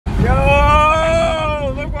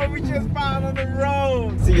just found on the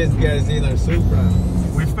road. See you guys in our Supra.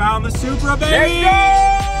 We found the Supra, baby!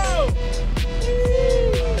 Let's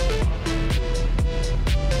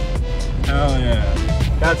go! Hell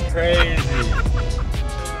yeah. That's crazy.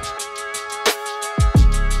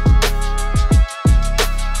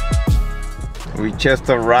 We just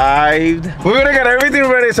arrived. We're gonna get everything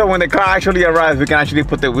ready so when the car actually arrives, we can actually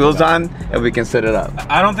put the wheels on and we can set it up.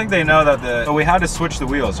 I don't think they know that so we had to switch the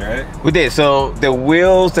wheels, right? We did. So the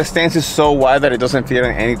wheels, the stance is so wide that it doesn't fit in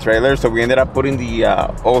any trailer. So we ended up putting the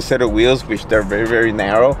old set of wheels, which they're very, very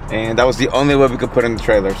narrow. And that was the only way we could put in the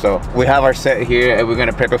trailer. So we have our set here and we're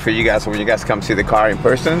gonna prep it for you guys. So when you guys come see the car in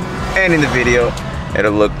person and in the video,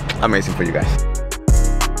 it'll look amazing for you guys.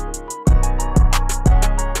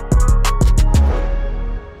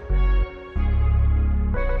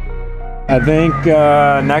 I think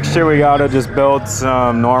next year we gotta just build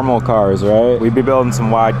some normal cars, right? We'd be building some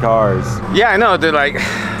wide cars. Yeah, I know. They're like,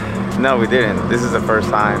 no, we didn't. This is the first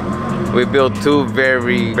time. We built two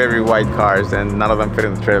very, very wide cars and none of them fit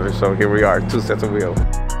in the trailer. So here we are, two sets of wheels.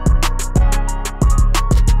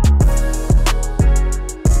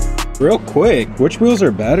 Real quick, which wheels are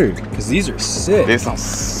better? Because these are sick. This one's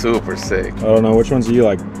super sick. I don't know, which ones do you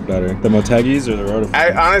like better? The Motegis or the Rotiform?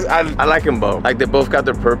 I like them both. Like, they both got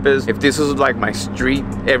their purpose. If this was like my street,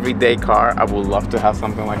 everyday car, I would love to have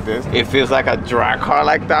something like this. It feels like a drag car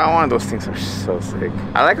like that one. Those things are so sick.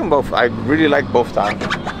 I like them both. I really like both styles.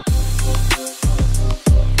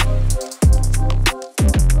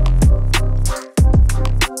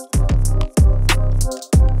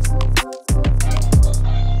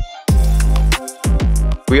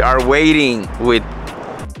 We are waiting with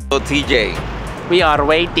TJ. We are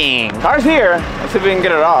waiting. Car's here. Let's see if we can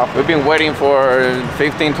get it off. We've been waiting for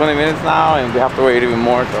 15, 20 minutes now, and we have to wait even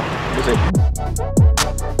more, so we'll see.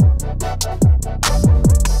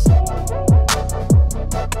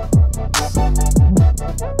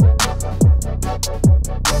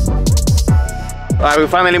 All right, we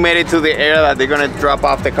finally made it to the area that they're gonna drop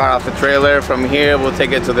off the car off the trailer. From here, we'll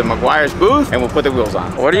take it to the Maguire's booth and we'll put the wheels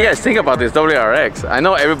on. What do you guys think about this WRX? I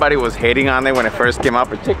know everybody was hating on it when it first came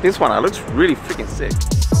out, but check this one out. It looks really freaking sick.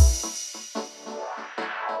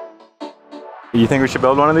 You think we should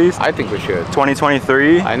build one of these? I think we should.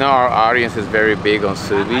 2023? I know our audience is very big on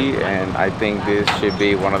Subi, and I think this should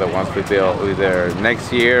be one of the ones we build either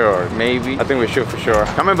next year or maybe. I think we should for sure.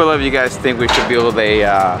 Comment below if you guys think we should build a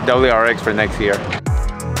WRX for next year.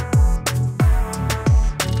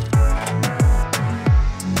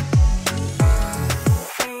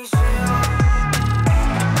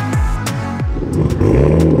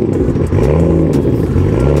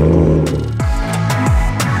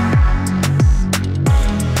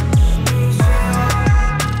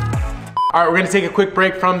 All right, we're gonna take a quick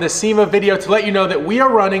break from the SEMA video to let you know that we are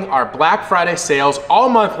running our Black Friday sales all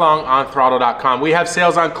month long on throtl.com. We have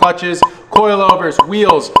sales on clutches, coilovers,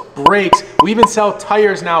 wheels, brakes. We even sell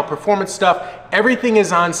tires now, performance stuff. Everything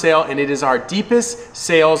is on sale and it is our deepest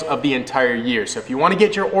sales of the entire year. So if you want to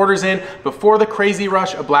get your orders in before the crazy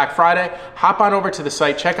rush of Black Friday, hop on over to the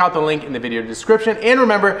site, check out the link in the video description, and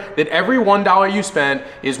remember that every $1 you spend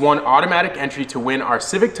is one automatic entry to win our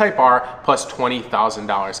Civic Type R plus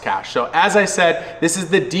 $20,000 cash. So as I said, this is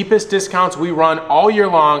the deepest discounts we run all year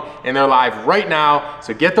long and they're live right now.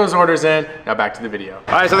 So get those orders in. Now back to the video.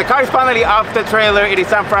 All right, so the car is finally off the trailer. It is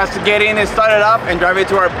time for us to get in and start it up and drive it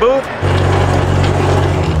to our booth.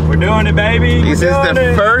 We're doing it, baby. This is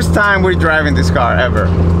the first time we're driving this car ever.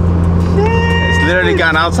 It's literally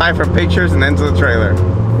gone outside for pictures and then to the trailer.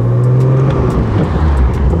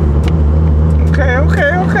 Okay,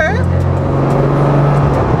 okay, okay.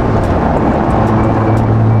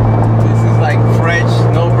 This is like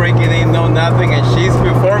fresh, no breaking in, no nothing, and she's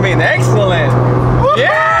performing excellent.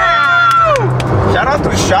 Yeah! Shout out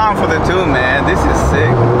to Sean for the tune, man. This is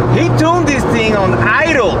sick. He tuned this thing on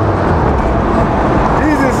idle.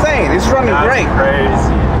 Insane. It's running great.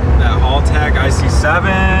 Crazy. That Alltech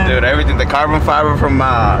IC7. Dude, everything. The carbon fiber from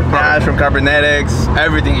Dash, from Carbonetics.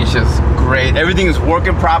 Everything is just great. Everything is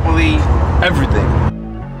working properly. Everything.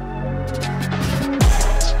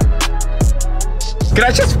 Can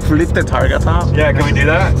I just flip the target top? Yeah, can we do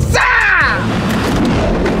that?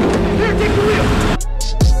 Here, take the wheel.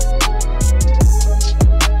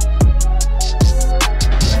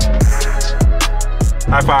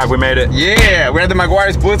 High five, we made it. Yeah, we're at the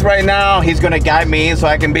Maguire's booth right now. He's gonna guide me in so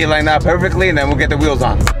I can be lined up perfectly, and then we'll get the wheels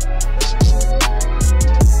on.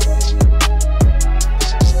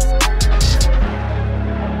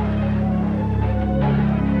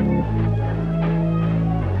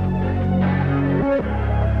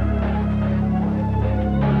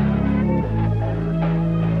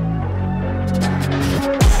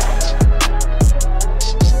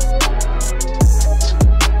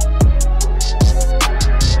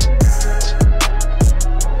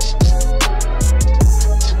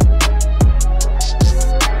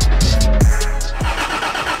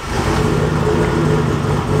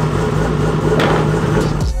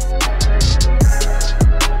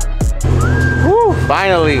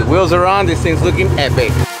 Wheels are on, this thing's looking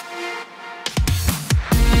epic.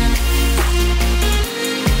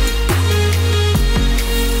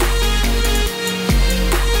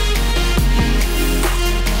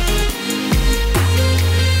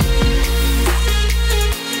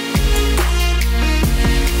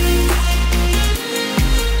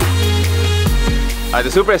 The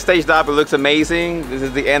Supra is staged up, it looks amazing. This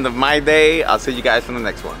is the end of my day. I'll see you guys in the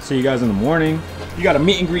next one. See you guys in the morning. You got a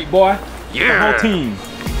meet and greet, boy. Yeah. The whole team.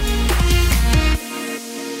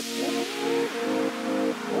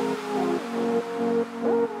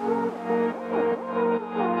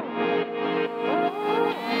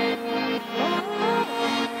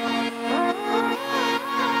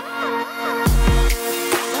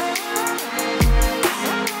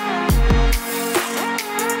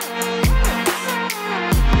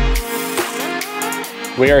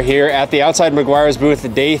 We are here at the Outside McGuire's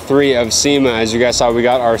booth, day 3 of SEMA. As you guys saw, we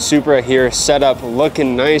got our Supra here set up,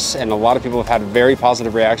 looking nice, and a lot of people have had very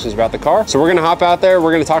positive reactions about the car. So we're gonna hop out there,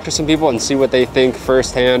 we're gonna talk to some people and see what they think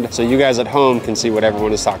firsthand, so you guys at home can see what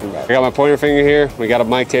everyone is talking about. I got my pointer finger here, we got a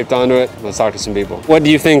mic taped onto it. Let's talk to some people. What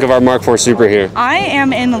do you think of our Mark IV Supra here? I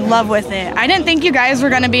am in love with it. I didn't think you guys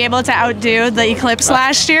were gonna be able to outdo the Eclipse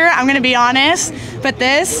last year, I'm gonna be honest, but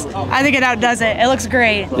this, I think it outdoes it. It looks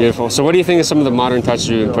great. Beautiful. So what do you think of some of the modern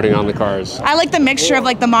touches you've been putting on the cars? I like the mixture of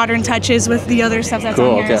like the modern touches with the other stuff that's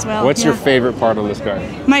on here as well. What's your favorite part on this car?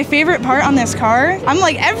 My favorite part on this car? I'm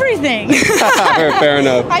like everything. Fair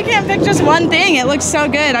enough. I can't pick just one thing. It looks so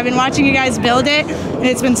good. I've been watching you guys build it, and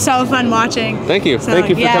it's been so fun watching. Thank you. So, Thank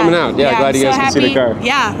you for coming out. Yeah, glad you guys can see the car.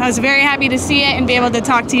 Yeah, I was very happy to see it and be able to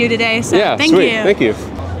talk to you today. So yeah, thank sweet. you. Thank you.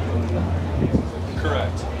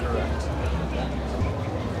 Correct.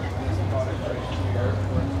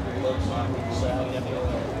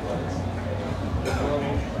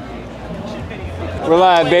 We're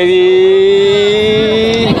live, baby!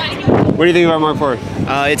 What do you think about Mark IV?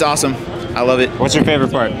 It's awesome. I love it. What's your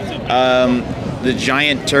favorite part? The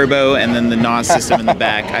giant turbo and then the NOS system in the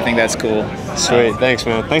back. I think that's cool. Sweet. Thanks,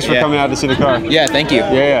 man. Thanks for coming out to see the car. Yeah, thank you.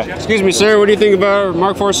 Yeah. Excuse me, sir. What do you think about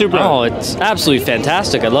Mark IV Supra? Oh, it's absolutely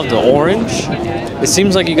fantastic. I love the orange. It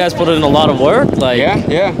seems like you guys put in a lot of work. Like,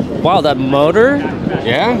 yeah. Wow, that motor.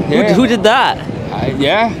 Yeah. Who did that?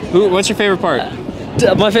 What's your favorite part?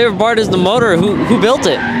 My favorite part is the motor. Who built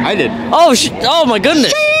it? I did. Oh, oh my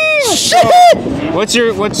goodness. Shit! What's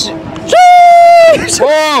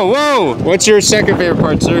Whoa! What's your second favorite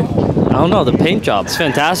part, sir? I don't know. The paint job. It's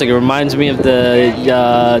fantastic. It reminds me of the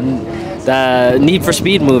Need for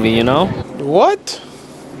Speed movie. You know? What?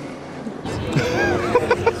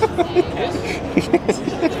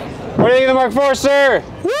 What do you think of the Mark IV, sir?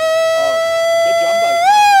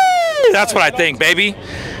 That's what I think, baby.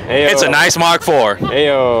 Ayo. It's a nice Mark IV.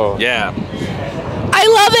 Ayo. Yeah. I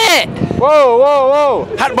love it. Whoa!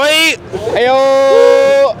 Hot boy.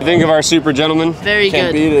 Ayo. What do you think of our Supra, gentlemen? Very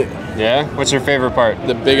Can't good. beat it. Yeah? What's your favorite part?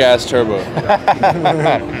 The big ass turbo.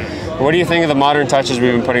 What do you think of the modern touches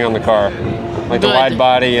we've been putting on the car? Like the Good. wide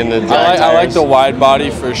body and the I like the wide body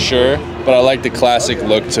for sure, but I like the classic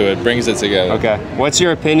look to it. Brings it together. Okay. What's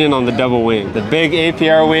your opinion on the double wing? The big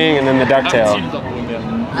APR wing and then the ducktail?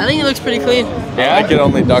 I think it looks pretty clean. Yeah? I like it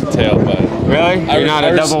only ducktail, but Really? You're not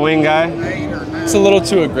a double wing guy? it's a little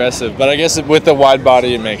too aggressive. But I guess with the wide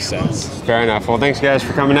body, it makes sense. Fair enough. Well, thanks guys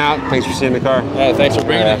for coming out. Thanks for seeing the car. Yeah, thanks for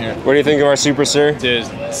bringing it here. What do you think of our Supra, sir? Dude,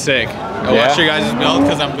 sick. I Yeah? watched your guys' build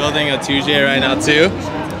because I'm building a 2J right now too.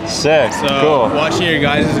 Sick. So Cool. watching your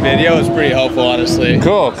guys' video is pretty helpful, honestly.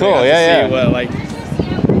 Cool. I got to Yeah. see what,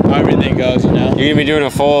 how everything goes, you know? You gonna be doing a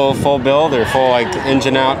full build or full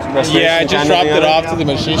engine out restoration? Yeah, I just kind of dropped thing it on off to the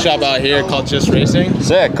machine shop out here called Just Racing.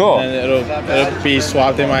 Sick. Cool. And it'll be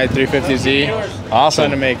swapped in my 350Z. Awesome.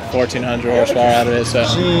 Trying to make 1,400 horsepower out of it. So.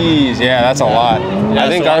 Jeez, yeah, that's a lot. I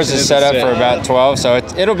think so ours is set up sick. for about 12, so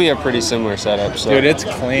it'll be a pretty similar setup. So. Dude, it's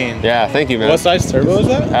clean. Yeah, thank you, man. What size turbo is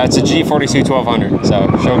that? It's a G42 1200, so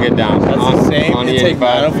she'll get down. That's the same on the intake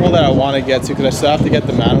 85. manifold that I want to get to because I still have to get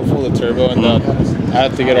the manifold, the turbo, and I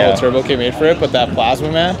have to get all the turbo kit made for it. But that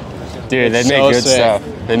plasma, man, Dude, they it's make so good sick. stuff.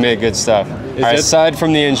 They make good stuff. All right, it? aside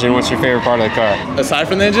from the engine, what's your favorite part of the car? aside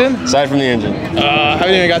from the engine, Aside from the engine. I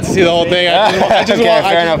haven't even got to see the whole thing. I just Okay,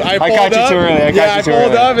 fair enough. I pulled caught you up. too early. I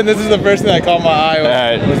pulled up, and this is the first thing that caught my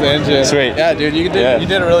eye was the engine. Sweet. Yeah, dude, you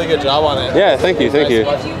did a really good job on it. Yeah, thank you.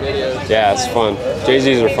 Watching videos. Yeah, it's fun.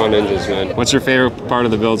 JZs are fun engines, man. What's your favorite part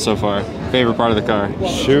of the build so far? Favorite part of the car?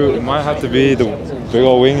 Shoot, it might have to be the big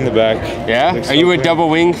old wing in the back. Yeah? Are you a double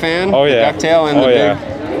wing fan? Oh yeah. The ducktail and the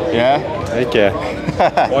big? Yeah? Heck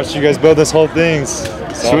yeah. Watch you guys build this whole thing.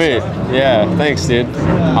 Sweet. Yeah, thanks, dude.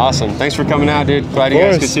 Awesome. Thanks for coming out, dude. Glad you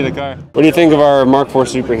guys could see the car. What do you think of our Mark IV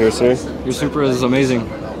Supra here, sir? Your Supra is amazing.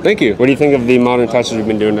 Thank you. What do you think of the modern touches we've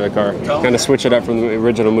been doing to the car? Kind of switch it up from the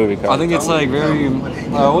original movie car. I think it's like very,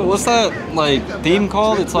 what's that like theme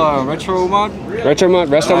called? It's a retro mod? Retro mod?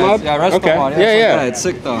 Resto mod? Yeah, resto mod. Yeah, it's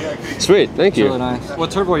sick though. Sweet, thank you. It's really nice.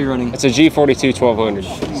 What turbo are you running? It's a G42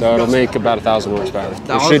 1200, so it'll make about 1,000 horsepower.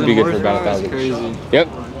 It should be good for about 1,000. Crazy. Yep.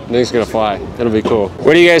 I think it's gonna fly. It'll be cool.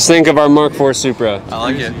 What do you guys think of our Mark IV Supra? I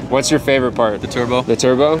like it. What's your favorite part? The turbo. The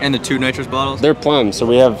turbo? And the 2 nitrous bottles. They're plumb, so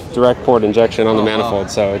we have direct port injection on the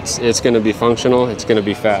manifold, so it's gonna be functional, it's gonna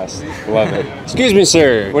be fast. Love it. Excuse me,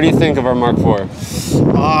 sir. What do you think of our Mark IV?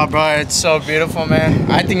 Oh, bro, it's so beautiful,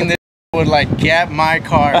 man. I think this would like gap my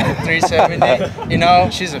car, 370. You know,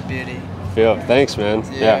 she's a beauty. Thanks, man.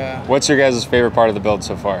 Yeah. What's your guys' favorite part of the build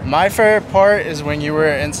so far? My favorite part is when you were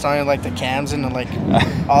installing like the cams and like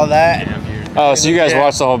all that. Oh, so you guys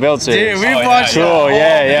watched the whole build series? Dude, we watched the whole,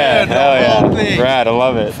 whole thing. Rad, I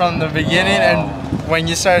love it. From the beginning, and when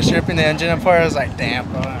you started stripping the engine apart, I was like, damn,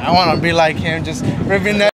 bro, I want to be like him, just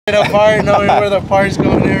ripping that shit apart, knowing where the parts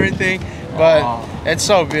go and everything. But it's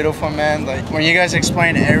so beautiful, man. Like when you guys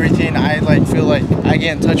explain everything, I like feel like I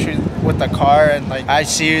get in touch with the car, and like I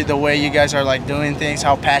see the way you guys are like doing things,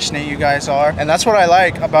 how passionate you guys are, and that's what I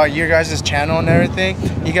like about your guys' channel and everything.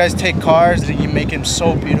 You guys take cars and you make them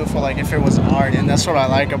so beautiful, like if it was art, and that's what I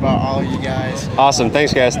like about all of you guys. Awesome,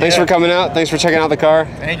 thanks guys. Thanks for coming out. Thanks for checking out the car.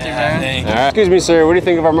 Thank you, man. All right. Excuse me, sir. What do you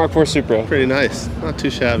think of our Mark IV Supra? Pretty nice. Not too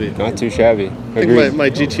shabby. Not too shabby. I think my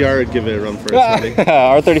GTR would give it a run for its money.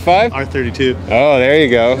 R35? R32. Oh, there you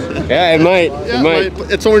go. Yeah, it might. Yeah, it might.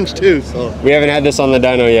 It's orange too, so. We haven't had this on the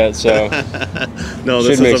dyno yet, so. No,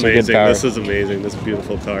 this is amazing. This is amazing. This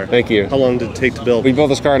beautiful car. Thank you. How long did it take to build? We built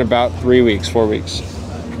this car in about 3 weeks, 4 weeks.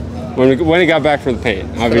 When it got back from the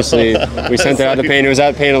paint. Obviously, we sent it out the paint. It was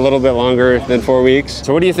out the paint a little bit longer than 4 weeks.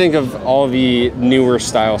 So what do you think of all the newer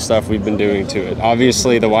style stuff we've been doing to it?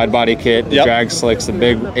 Obviously, the wide body kit, the drag slicks, the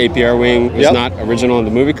big APR wing is not original in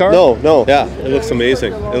the movie car? No. Yeah, it looks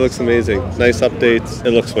amazing. It looks amazing. Nice updates.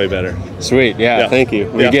 It looks way better. Sweet. Yeah. Thank you.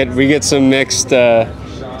 We get some mixed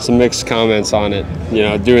comments on it, you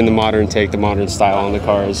know, doing the modern take, the modern style on the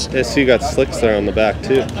cars. Yeah, so you got slicks there on the back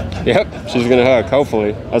too. Yep, she's gonna hook,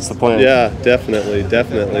 hopefully. That's the plan. Yeah, definitely.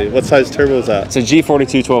 What size turbo is that? It's a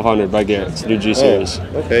G42 1200 by Garrett. It's a new G series.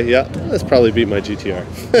 Okay, yeah. That's probably beat my GTR.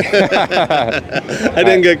 I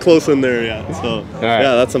didn't get close in there yet, so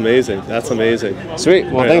yeah, that's amazing. That's amazing. Sweet.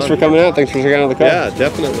 Well, thanks for coming out. Thanks for checking out the car. Yeah,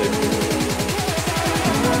 definitely.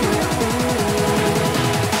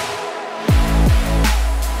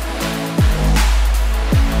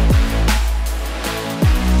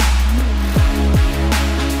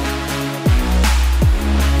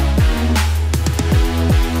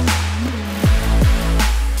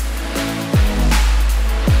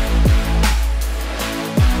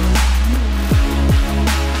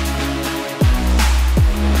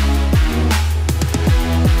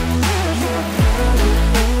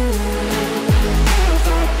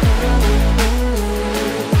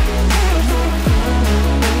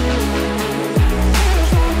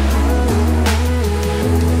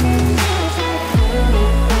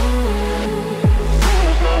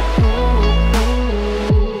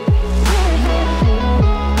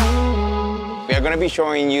 Be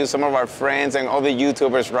showing you some of our friends and other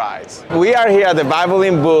YouTubers rides. We are here at the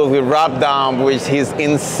Valvoline booth with Rob Daum, which his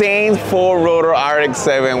insane 4-rotor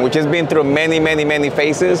RX-7, which has been through many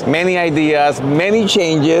phases, many ideas, many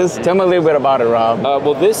changes. Tell me a little bit about it, Rob.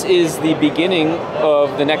 Well, this is the beginning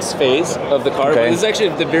of the next phase of the car. This is actually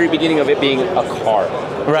the very beginning of it being a car.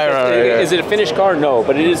 Right. Is it a finished car? No,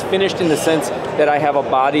 but it is finished in the sense that I have a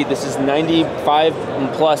body. This is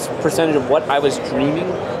 95+% of what I was dreaming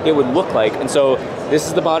it would look like. And so this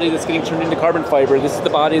is the body that's getting turned into carbon fiber. This is the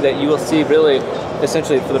body that you will see really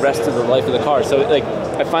essentially for the rest of the life of the car. So like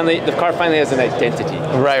the car finally has an identity.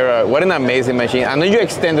 Right. What an amazing machine. I know you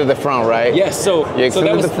extended the front, right? Yes, so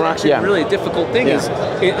that was the front. Actually a really difficult thing is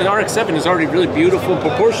an RX-7 is already really beautiful,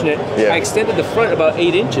 proportionate. I extended the front about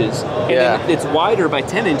 8 inches and then it's wider by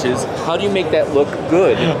 10 inches. How do you make that look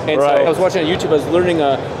good? And so I was watching on YouTube, I was learning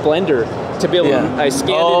a blender to be able to, I scanned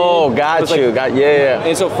it in. Oh, got you.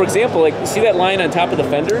 And so, for example, like, see that line on top of the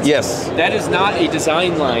fenders? Yes. That is not a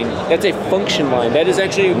design line. That's a function line. That is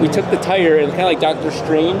actually, we took the tire and kind of like Dr.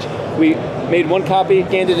 Strange, we made one copy,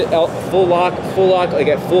 scanned it out full lock, like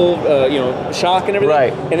at full, shock and everything.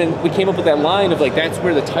 Right. And then we came up with that line of like, that's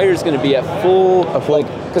where the tire is going to be at full.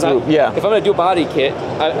 Because if I'm going to do a body kit,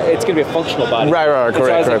 it's going to be a functional body. Right.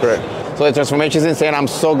 Correct. So the transformation is insane. I'm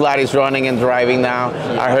so glad it's running and driving now.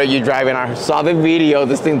 I heard you driving. I saw the video.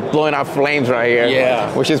 This thing blowing out flames right here.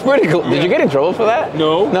 Yeah. Which is pretty cool. Did you get in trouble for that?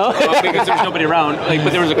 No. No? Because there was nobody around. Like,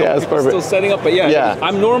 but there was a couple people still setting up. But yeah,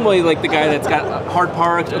 I'm normally like the guy that's got hard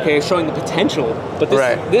parked, okay, showing the potential. But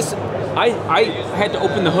this I had to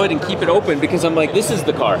open the hood and keep it open because I'm like, this is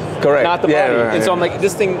the car, correct, not the body. And so I'm like,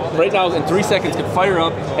 this thing right now in 3 seconds could fire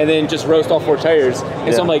up and then just roast all 4 tires.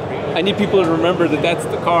 And so I'm like, I need people to remember that that's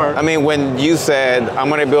the car. I mean, when you said, I'm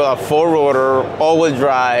gonna build a 4-rotor, all-wheel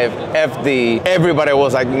drive, FD, everybody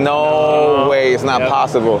was like, no way, it's not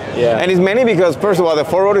possible. Yeah. And it's mainly because, first of all, the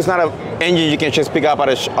 4-rotor is not an engine you can just pick up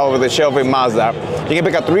over the shelf in Mazda. You can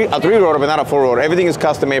pick a 3-rotor, but not a 4-rotor. Everything is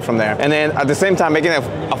custom made from there. And then at the same time, making an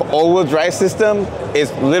all-wheel drive system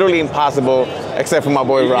is literally impossible, except for my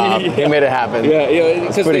boy Rob. He made it happen. Yeah,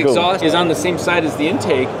 because the exhaust is on the same side as the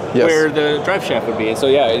intake where the drive shaft would be. And so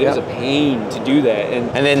it was a pain to do that.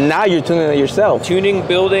 And then now you're tuning it yourself. Tuning,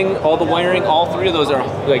 building, all the wiring, all 3 of those are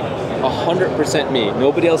like 100% me.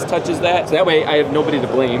 Nobody else touches that. So that way I have nobody to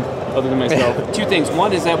blame other than myself. 2 things.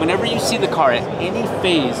 One is that whenever you see the car at any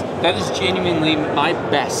phase, that is genuinely my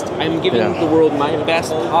best. I'm giving the world my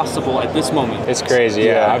best possible at this moment. It's crazy,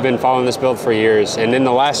 I've been following this build for years, and in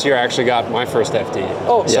the last year I actually got my first FD.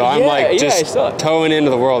 Oh, so I'm like just towing into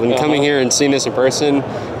the world, and coming here and seeing this in person,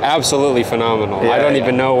 absolutely phenomenal. I don't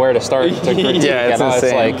even know where to start to critique it. It's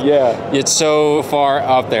insane. It's like, it's so far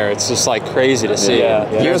up there. It's just like crazy to see.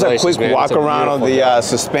 Give us a quick walk around of the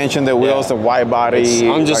suspension, the wheels, the wide body.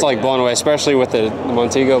 I'm just like blown away, especially with the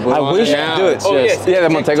Montego Blue. I wish, dude. The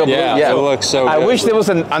Montego Blue. Yeah, it looks so good. I wish there was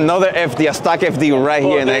another FD, a stock FD right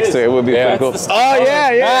here next to it. It would be pretty cool. Oh,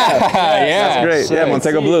 That's great. So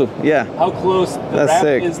Montego Blue. Yeah. How close the wrap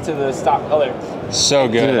is to the stock color. So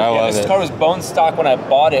good. I love it. This car was bone stock when I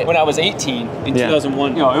bought it when I was 18 in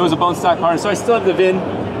 2001. You know, it was a bone stock car, and so I still have the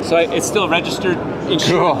VIN. So it's still a registered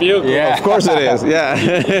insured vehicle. Yeah, of course it is. Yeah.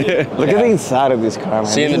 Look at the inside of this car, man.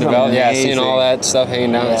 Seeing the development, seeing all that stuff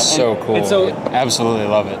hanging down, it's so cool. And so, absolutely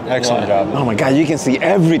love it. Excellent job. Oh my God, you can see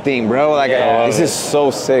everything, bro. Like this is so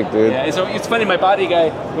sick, dude. Yeah. So it's funny. My body guy,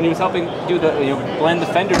 when he was helping do the blend the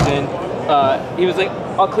fenders in, he was like,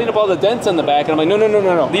 I'll clean up all the dents on the back. And I'm like,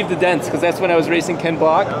 no. Leave the dents, because that's when I was racing Ken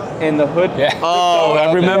Block and the hood. Yeah. Oh,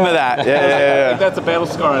 I remember that. Yeah. That's a battle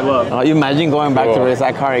scar I love. Oh, you imagine going back to race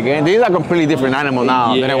that car again? These are a completely different animal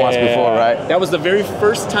now than it was before, right? That was the very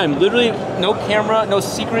first time, literally no camera, no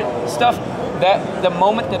secret stuff. That the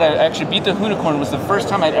moment that I actually beat the unicorn was the first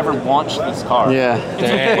time I'd ever launched this car. Yeah.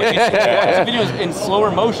 When you watch the videos in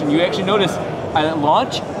slower motion, you actually notice I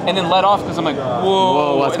launch and then let off because I'm like,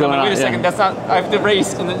 whoa, what's going on? Wait a second, that's not, I have to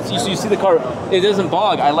race. And then you see the car, it doesn't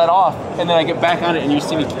bog, I let off, and then I get back on it and you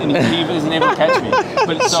see me, and he isn't able to catch me.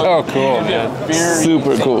 But it's so cool, man. Very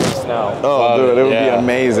super cool. Now. Oh, dude, it would be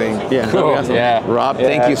amazing. Yeah. Cool. Rob,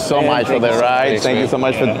 thank you so much for the ride. Thank you so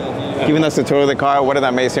much for giving us a tour of the car. What an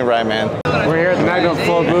amazing ride, man. We're here at the Magnum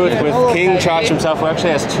Flow booth with King Chach himself, who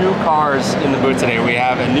actually has 2 cars in the booth today. We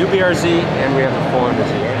have a new BRZ and we have a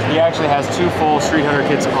 400Z. He actually has 2 full Street Hunter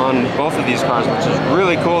kits on both of these cars, which is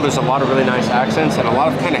really cool. There's a lot of really nice accents and a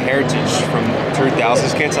lot of kind of heritage from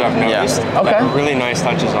 3000s kits that I've noticed. Yeah. Okay. Like really nice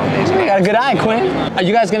touches on these. You got a good eye, Quinn. Are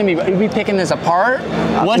you guys gonna be picking this apart?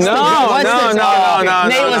 No. Nate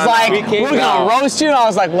was like, we're gonna roast you. I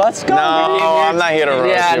was like, let's go. No, I'm not here to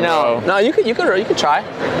roast you, bro. No, you could try.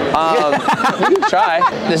 You can try.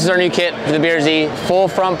 This is our new kit for the BRZ. Full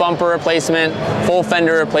front bumper replacement, full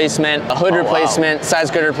fender replacement, a hood replacement, side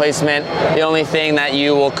skirt replacement. The only thing that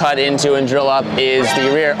you will cut into and drill up is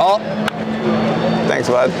the rear. Oh, thanks,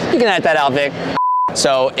 bud. You can edit that out, Vic.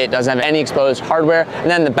 So it doesn't have any exposed hardware. And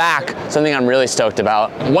then the back, something I'm really stoked about.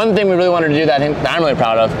 One thing we really wanted to do that I'm really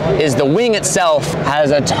proud of is the wing itself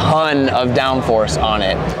has a ton of downforce on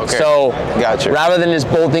it. Okay. So gotcha. Rather than just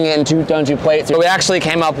bolting it into 2 plates, we actually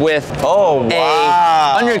came up with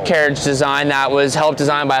a undercarriage design that was helped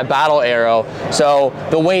designed by a Battle Arrow. So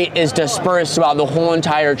the weight is dispersed throughout the whole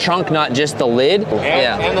entire trunk, not just the lid.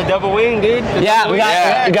 And the double wing, dude. We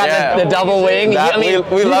got the double wing. That, I mean,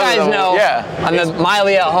 we you love guys know. On the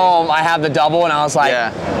Miley at home, I have the double, and I was like,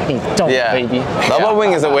 hey, don't, baby. Double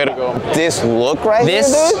wing is the way to go. This look right here,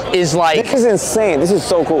 dude? This is like... This is insane. This is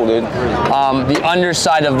so cool, dude. The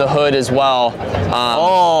underside of the hood as well.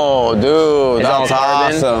 Oh, dude, that's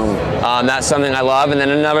awesome. That's something I love. And then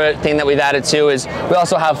another thing that we've added too is we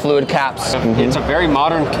also have fluid caps. It's a very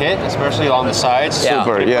modern kit, especially on the sides.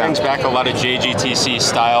 Super, It brings back a lot of JGTC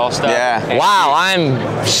style stuff. Yeah. Wow, I'm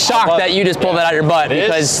shocked that you just pulled that out of your butt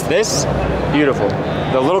because this beautiful.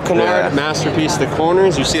 The little canard masterpiece, the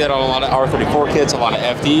corners, you see that on a lot of R34 kits, a lot of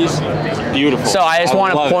FDs. Beautiful. So I just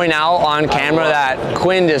want to point out on camera that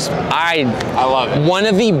Quinn I love it. One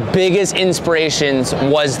of the biggest inspirations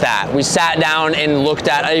was that. We sat down and looked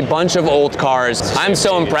at a bunch of old cars. I'm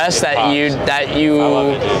so impressed that you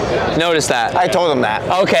noticed that. I told him that.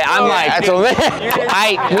 Okay, I'm like, I told him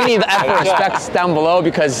we need the F respects down below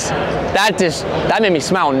because that made me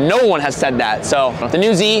smile. No one has said that. So the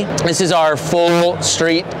new Z, this is our full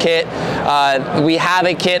street kit. We have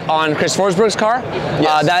a kit on Chris Forsberg's car.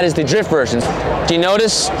 Yes. That is the drift version. Do you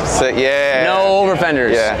notice? So, yeah. No over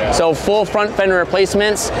fenders. Yeah. So full front fender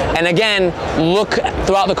replacements. And again, look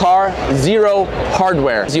throughout the car, 0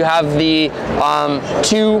 hardware. So you have the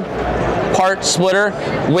 2-part splitter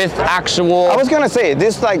with actual... I was gonna say,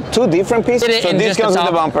 this is like 2 different pieces. So this comes with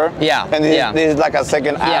the bumper. Yeah. And this is like a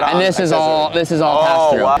second add-on. Yeah, and this is all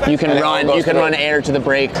pass through. Wow. You can run air to the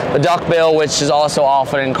brake. The duckbill, which is also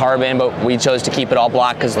offered in carbon, but we chose to keep it all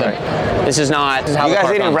black because this is how you guys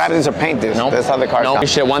didn't wrap this or paint this. Nope. That's how the car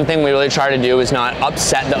comes. One thing we really try to do is not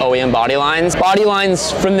upset the OEM body lines. Body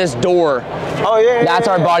lines from this door. Oh yeah. That's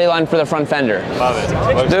our body line for the front fender. Love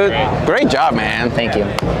it. Dude, great job, man. Thank you.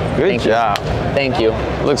 Good job. Thank you.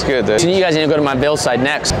 Looks good, dude. So you guys need to go to my build side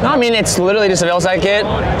next. No, I mean, it's literally just a build side kit,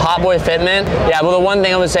 hot boy fitment. Yeah, well, the one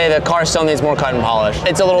thing I would say, the car still needs more cut and polish.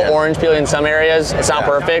 It's a little orange peel in some areas. It's not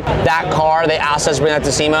perfect. That car, they asked us to bring that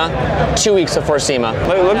to SEMA 2 weeks before SEMA.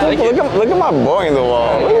 Look at my boy in the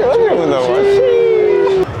wall. Look at him in the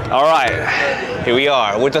wall. All right, here we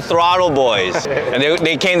are with the Throttle boys. And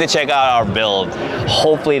they came to check out our build.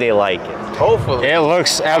 Hopefully they like it. Hopefully. It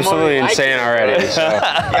looks absolutely insane already. So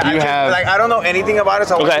I don't know anything about it,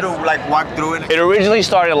 so I want you to like walk through it. It originally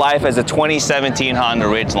started life as a 2017 Honda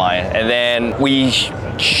Ridgeline, and then we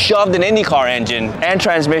shoved an IndyCar engine and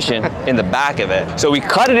transmission in the back of it. So we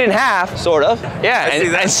cut it in half, sort of. Yeah,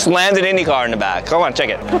 and slammed an IndyCar in the back. Come on, check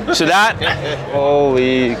it. So that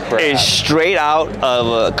holy crap. Is straight out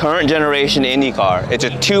of a current generation IndyCar. It's a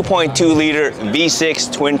 2.2 liter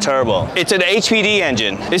V6 twin turbo. It's an HPD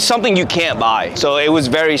engine. It's something you can't buy. So it was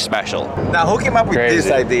very special. Now who came up with this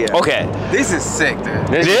idea? Okay. This is sick,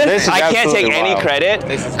 dude. This I can't take any credit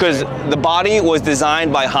because the body was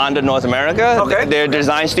designed by Honda North America. Okay. Their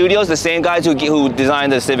design studios, the same guys who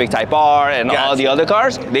designed the Civic Type R and all the other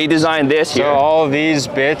cars, they designed this here. So all these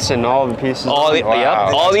bits and all the pieces. All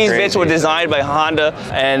these bits were designed by Honda,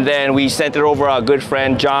 and then we sent it over our good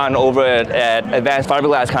friend John over at Advanced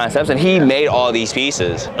Fiberglass Concepts, and he made all these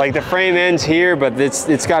pieces. Like the frame ends here, but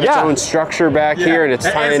it's got its own structure back here, and it's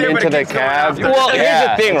tying into the cab. Well, here's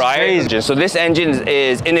the thing, right? Crazy. So this engine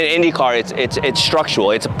is in an Indy car. It's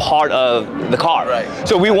structural. It's a part of the car. Right.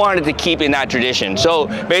 So we wanted to keep in that tradition. So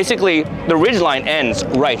basically, the Ridgeline ends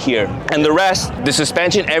right here, and the rest, the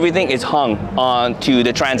suspension, everything is hung onto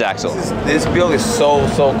the transaxle. This build is so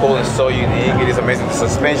cool and so unique. It is amazing. The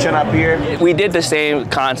suspension up here. We did the same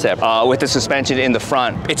concept with the suspension in the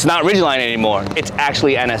front. It's not Ridgeline anymore. It's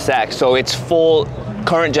actually NSX. So it's full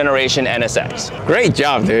current generation NSX. Great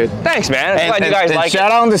job, dude. Thanks, man. I'm glad you guys like it.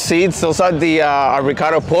 Shout out on the seats. Those are the our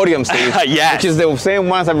Ricardo podium seats. Yes. Which is the same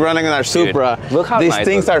ones I'm running on our Supra. Dude, look how these nice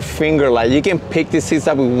things are finger-like. You can pick these seats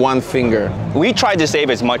up with one finger. We tried to save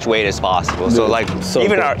as much weight as possible. Dude, so like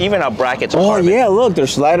even our brackets are carbon. Yeah, look, their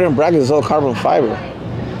slider and brackets is all carbon fiber.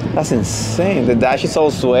 That's insane. The dash is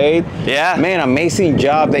all suede. Yeah. Man, amazing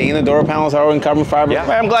job. The inner door panels are all in carbon fiber. Yeah,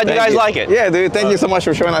 I'm glad you guys like it. Yeah, dude. Thank you so much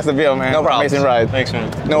for showing us the build, man. No problem. Amazing ride. Thanks,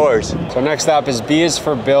 man. No worries. So next up is B is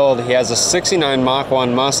for build. He has a 69 Mach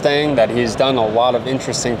 1 Mustang that he's done a lot of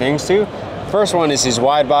interesting things to. First one is he's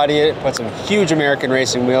wide body it, put some huge American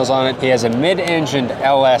racing wheels on it. He has a mid-engined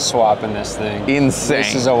LS swap in this thing. Insane.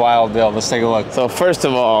 This is a wild build. Let's take a look. So first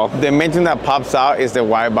of all, the main thing that pops out is the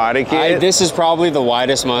wide body kit. This is probably the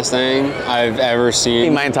widest Mustang I've ever seen.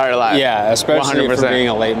 In my entire life. Yeah, especially 100%. For being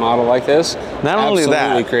a late model like this. Not only that.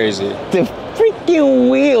 Absolutely crazy. The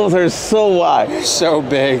freaking wheels are so wide. So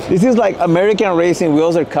big. This is like American racing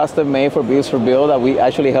wheels are custom made for Beats for Build that we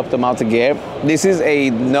actually helped them out to get. This is a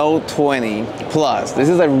Note 20 Plus. This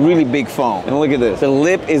is a really big phone. And look at this. The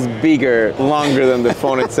lip is bigger, longer than the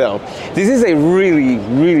phone itself. This is a really,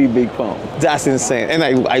 really big phone. That's insane. And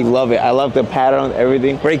I love it. I love the pattern,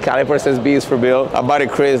 everything. Brake caliper says Beats for Build. Our buddy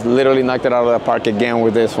Chris literally knocked it out of the park again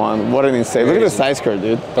with this one. What an insane. Look at the side skirt,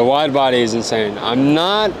 dude. The wide body is insane. I'm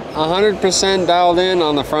not 100% dialed in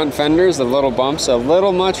on the front fenders. The little bumps a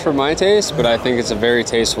little much for my taste, but I think it's a very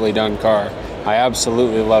tastefully done car. I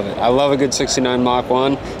absolutely love it. I love a good 69 Mach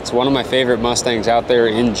 1. It's one of my favorite Mustangs out there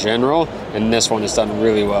in general, and this one is done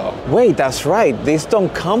really well. Wait, that's right. These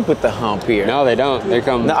don't come with the hump here. No, they don't. They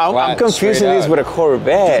come I'm confusing this with a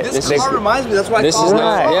Corvette. Dude, this car reminds me. That's why this I is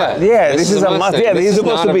not. Yeah, this is a Mustang. Yeah, this is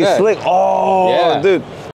supposed to be slick. Oh, yeah. dude.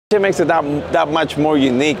 It makes it that much more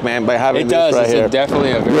unique, man, by having this right here. It's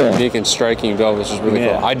definitely a very unique and striking build, which is really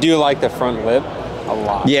cool. I do like the front lip a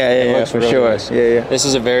lot. Yeah, for really sure. Nice. Yeah. This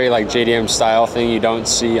is a very like JDM style thing you don't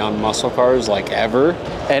see on muscle cars like ever,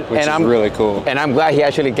 which is really cool. And I'm glad he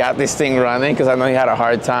actually got this thing running because I know he had a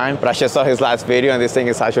hard time, but I just saw his last video and this thing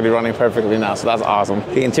is actually running perfectly now, so that's awesome.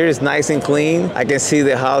 The interior is nice and clean. I can see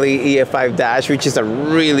the Holley EF5 dash, which is a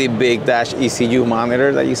really big dash ECU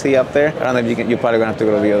monitor that you see up there. I don't know if you're probably gonna have to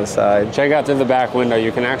go to the other side. Check out through the back window.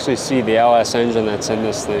 You can actually see the LS engine that's in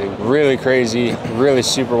this thing. Really crazy, really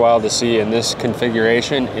super wild to see in this configuration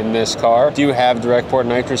in this car. Do have direct port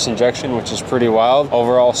nitrous injection, which is pretty wild.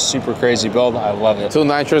 Overall, super crazy build. I love it. 2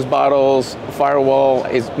 nitrous bottles, firewall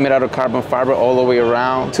is made out of carbon fiber all the way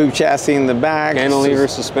around. Tube chassis in the back. Cantilever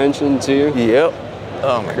suspension too. Yep.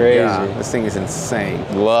 Oh my crazy. God, this thing is insane.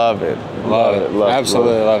 Love it. Love it.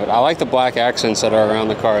 Absolutely love it. I like the black accents that are around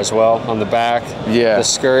the car as well. On the back, the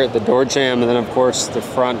skirt, the door jamb, and then of course the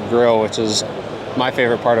front grille, which is my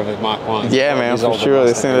favorite part of it, Mach 1. Yeah, man, for sure.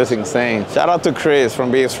 This thing is insane. Shout out to Chris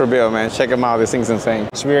from BS for Bill, man. Check him out. This thing's insane.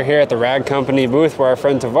 So we are here at the Rag Company booth where our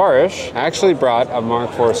friend Tavarish actually brought a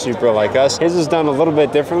Mark IV Supra like us. His is done a little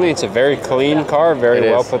bit differently. It's a very clean car, very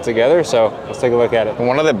well put together. So let's take a look at it.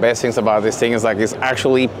 One of the best things about this thing is like it's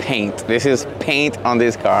actually paint. This is paint on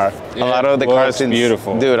this car. A lot of the cars in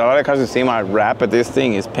beautiful. Dude, a lot of the cars in SEMA wrap, but this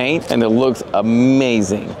thing is paint and it looks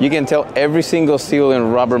amazing. You can tell every single seal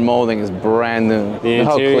and rubber molding is brand new. The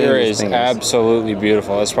interior is absolutely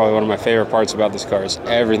beautiful. That's probably one of my favorite parts about this car is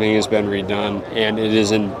everything has been redone and it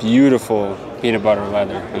is in beautiful peanut butter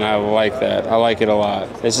leather, and I like that. I like it a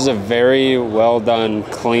lot. This is a very well done,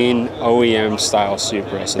 clean OEM style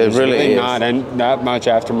Supra. So there's really not much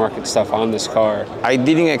aftermarket stuff on this car. I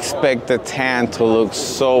didn't expect the tan to look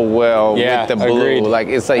so well with the blue. Agreed. Like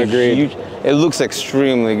it's like huge. It looks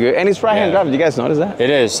extremely good, and it's right-hand drive. Did you guys notice that? It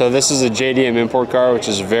is. So this is a JDM import car, which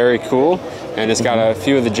is very cool, and it's got a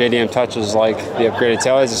few of the JDM touches like the upgraded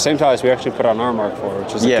taillights. The same taillights we actually put on our Mark IV,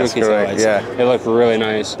 which is the kooky taillights. Yeah, they look really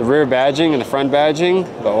nice. The rear badging and the front badging,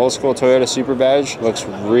 the old school Toyota Supra badge, looks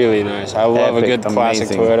really nice. I love a good classic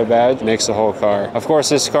Toyota badge. Makes the whole car. Of course,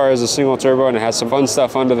 this car is a single turbo and it has some fun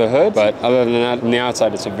stuff under the hood, but other than that, on the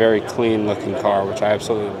outside, it's a very clean looking car, which I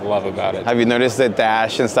absolutely love about it. Have you noticed the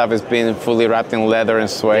dash and stuff is being fully wrapped in leather and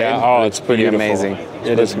suede? Yeah, oh, it's pretty amazing.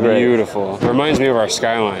 It is beautiful. It reminds me of our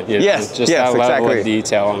Skyline. Yes, just that level of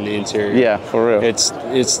detail on the interior. Yeah, for real.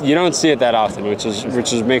 It's you don't see it that often, which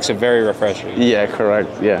makes it very refreshing. Yeah, correct.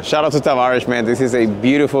 Yeah. Shout out to Tavarish, man. This is a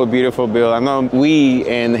beautiful, beautiful build. I know we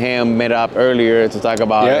and him met up earlier to talk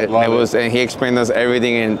about it. And he explained us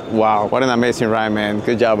everything. And wow, what an amazing ride, man.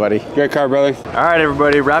 Good job, buddy. Great car, brother. All right,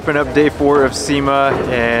 everybody, wrapping up day 4 of SEMA,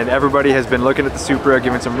 and everybody has been looking at the Supra,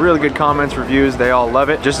 giving some really good comments, reviews. They all love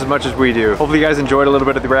it just as much as we do. Hopefully, you guys enjoyed a little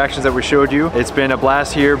bit of the reactions that we showed you. It's been a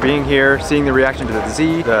blast here, being here, seeing the reaction to the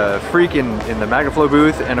Z, the Freak in the MagnaFlow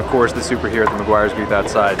booth, and of course the Supra here at the McGuire's booth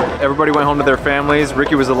outside. Everybody went home to their families.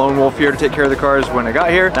 Ricky was the lone wolf here to take care of the cars when I got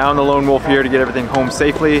here. Now I'm the lone wolf here to get everything home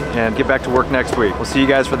safely and get back to work next week. We'll see you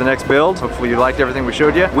guys for the next build. Hopefully you liked everything we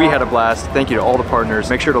showed you. We had a blast. Thank you to all the partners.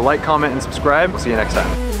 Make sure to like, comment, and subscribe. We'll see you next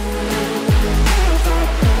time.